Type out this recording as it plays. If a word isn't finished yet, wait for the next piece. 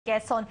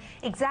Guess on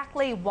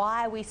exactly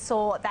why we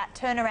saw that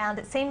turnaround.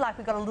 It seemed like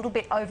we got a little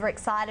bit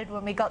overexcited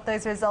when we got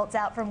those results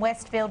out from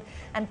Westfield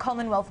and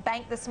Commonwealth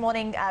Bank this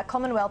morning.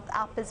 Commonwealth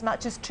up as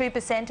much as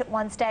 2% at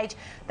one stage,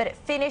 but it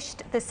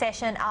finished the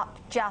session up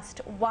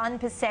just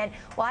 1%.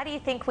 Why do you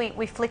think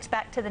we flicked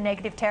back to the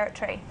negative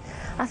territory?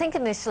 I think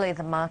initially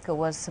the market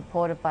was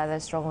supported by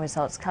those strong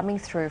results coming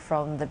through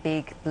from the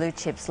big blue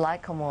chips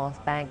like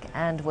Commonwealth Bank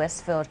and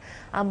Westfield.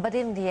 But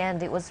in the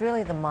end, it was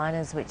really the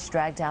miners which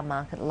dragged our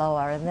market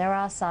lower, and there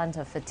are signs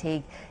of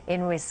fatigue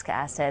in risk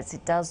assets.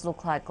 It does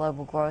look like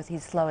global growth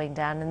is slowing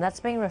down, and that's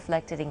being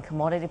reflected in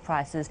commodity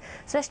prices,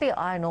 especially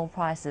iron ore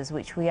prices,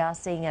 which we are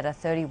seeing at a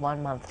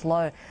 31-month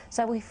low.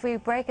 So if we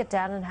break it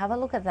down and have a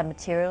look at the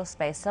material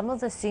space, some of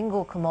the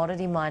single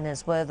commodity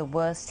miners were the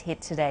worst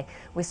hit today.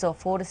 We saw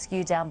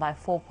Fortescue down by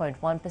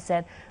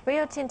 4.1%.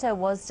 Rio Tinto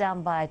was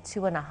down by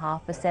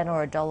 2.5%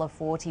 or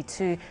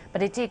 $1.42,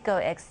 but it did go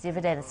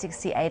ex-dividend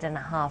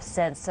 68.5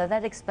 cents. So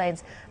that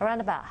explains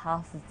around about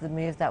half of the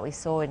move that we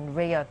saw in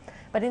Rio.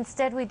 But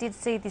instead we did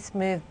see this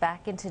move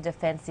back into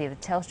defensive.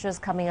 Telstra's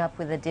coming up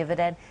with a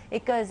dividend.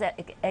 It goes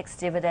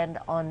ex-dividend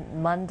on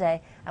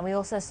Monday, and we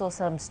also saw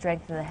some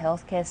strength in the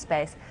healthcare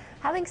space.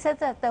 Having said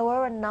that, there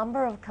were a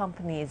number of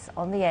companies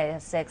on the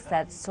ASX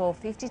that saw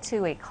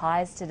 52-week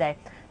highs today,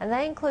 and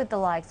they include the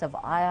likes of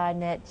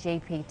iiNet,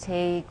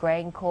 GPT,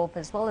 GrainCorp,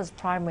 as well as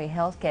Primary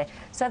Healthcare.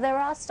 So there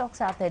are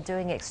stocks out there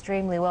doing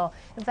extremely well.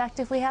 In fact,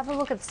 if we have a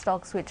look at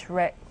stocks which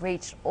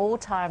reached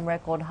all-time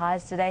record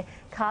highs today,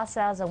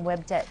 Carsales and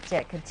Webjet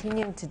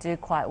continuing to do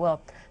quite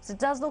well. So it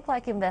does look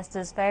like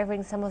investors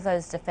favouring some of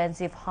those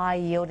defensive,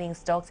 high-yielding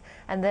stocks,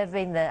 and they've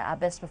been our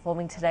best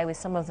performing today, with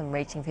some of them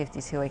reaching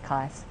 52-week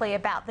highs.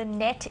 About the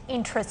net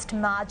interest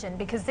margin,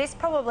 because this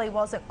probably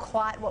wasn't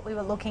quite what we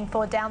were looking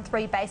for, down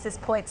 3 basis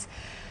points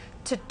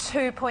to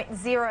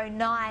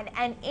 2.09.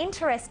 And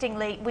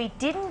interestingly, we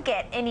didn't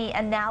get any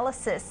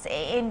analysis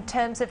in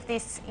terms of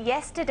this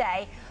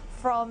yesterday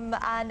from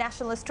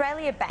National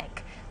Australia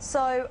Bank.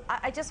 So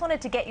I just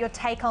wanted to get your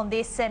take on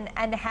this and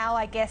how,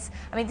 I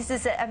mean, this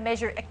is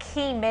a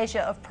key measure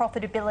of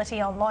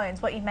profitability on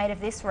loans, what you made of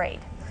this read.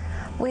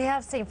 We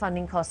have seen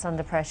funding costs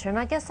under pressure, and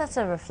I guess that's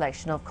a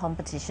reflection of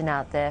competition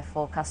out there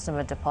for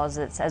customer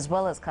deposits as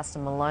well as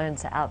customer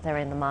loans out there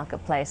in the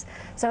marketplace.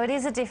 So it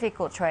is a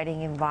difficult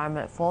trading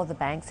environment for the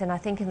banks, and I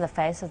think in the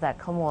face of that,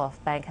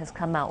 Commonwealth Bank has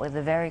come out with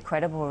a very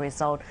credible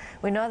result.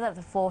 We know that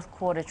the fourth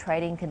quarter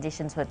trading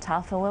conditions were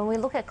tough, and when we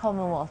look at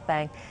Commonwealth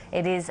Bank,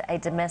 it is a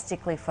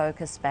domestically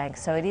focused bank.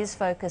 So it is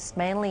focused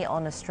mainly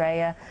on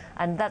Australia,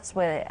 and that's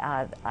where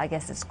I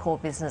guess its core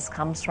business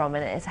comes from,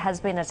 and it has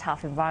been a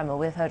tough environment.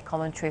 We've heard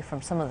commentary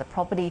from some of the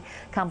property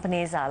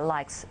companies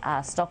like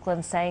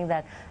Stockland saying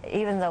that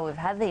even though we've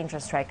had the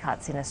interest rate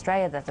cuts in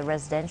Australia, that the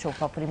residential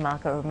property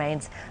market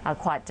remains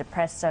quite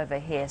depressed over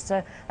here.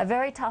 So a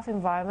very tough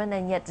environment,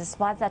 and yet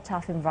despite that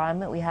tough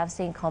environment, we have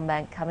seen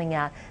CommBank coming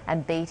out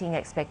and beating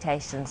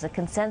expectations. The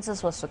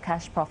consensus was for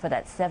cash profit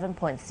at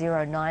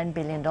 $7.09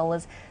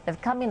 billion.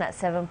 They've come in at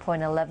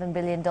 $7.11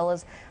 billion,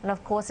 and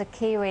of course a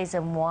key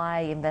reason why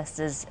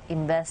investors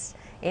invest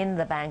in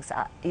the banks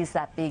is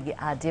that big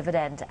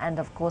dividend, and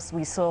of course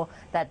we saw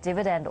that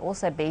dividend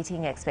also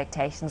beating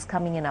expectations,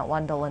 coming in at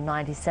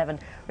 $1.97.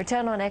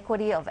 Return on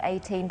equity of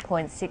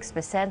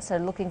 18.6%, so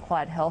looking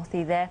quite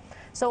healthy there.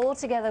 So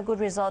altogether a good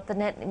result. The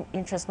net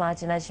interest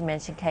margin, as you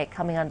mentioned, Kate,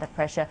 coming under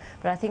pressure,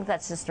 but I think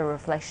that's just a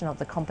reflection of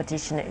the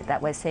competition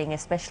that we're seeing,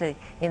 especially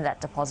in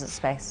that deposit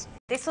space.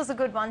 This was a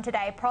good one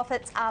today.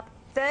 Profits up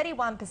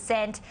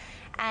 31%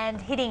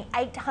 and hitting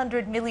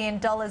 $800 million,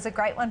 a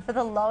great one for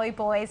the Lowy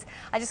boys.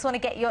 I just want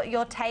to get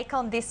your take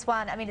on this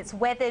one. I mean, it's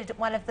weathered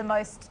one of the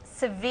most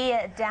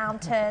severe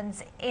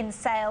downturns in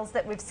sales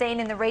that we've seen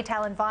in the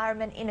retail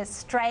environment in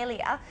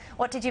Australia.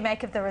 What did you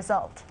make of the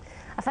result?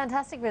 A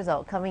fantastic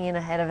result, coming in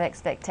ahead of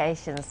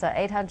expectations. So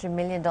 $800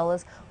 million,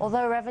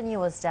 although revenue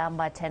was down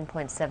by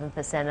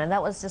 10.7%, and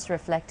that was just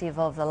reflective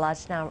of the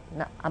large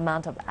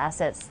amount of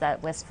assets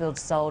that Westfield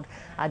sold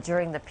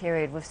during the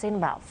period. We've seen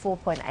about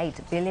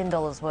 $4.8 billion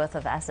worth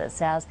of asset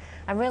sales,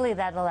 and really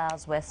that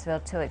allows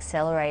Westfield to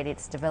accelerate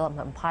its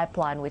development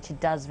pipeline, which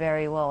it does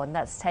very well, and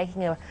that's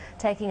taking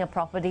a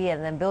property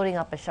and then building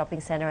up a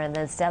shopping centre and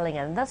then selling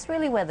it. And that's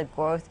really where the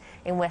growth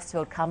in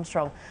Westfield comes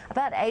from.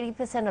 About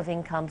 80% of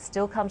income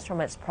still comes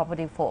from its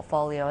property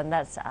portfolio, and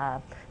that's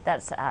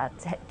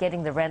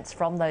getting the rents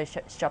from those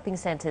shopping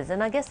centres.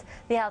 And I guess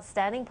the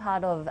outstanding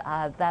part of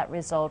that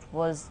result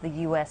was the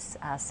US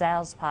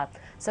sales part.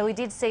 So we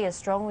did see a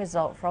strong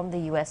result from the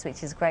US,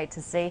 which is great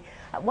to see.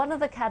 One of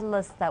the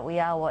catalysts that we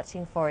are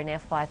watching for in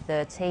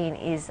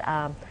FY13 is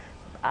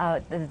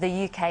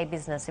the UK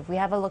business. If we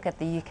have a look at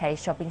the UK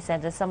shopping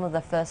centres, some of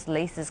the first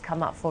leases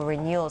come up for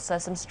renewal, so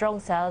some strong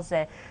sales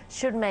there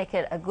should make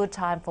it a good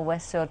time for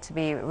Westfield to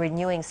be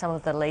renewing some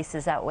of the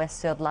leases at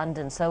Westfield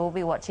London. So we'll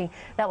be watching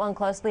that one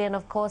closely, and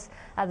of course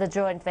the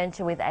joint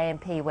venture with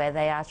AMP, where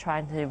they are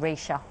trying to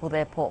reshuffle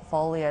their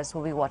portfolios.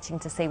 We'll be watching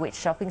to see which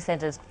shopping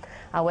centres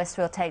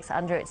Westfield takes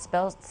under its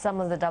spell.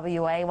 Some of the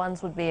WA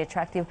ones would be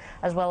attractive,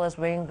 as well as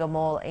Warringah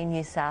Mall in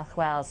New South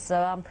Wales.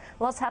 So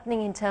lots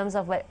happening in terms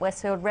of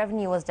Westfield.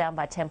 Revenue was down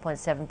by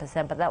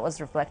 10.7%, but that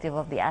was reflective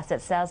of the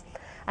asset sales,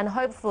 and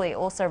hopefully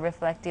also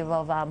reflective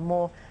of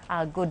more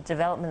good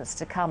developments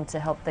to come to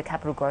help the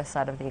capital growth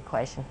side of the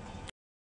equation.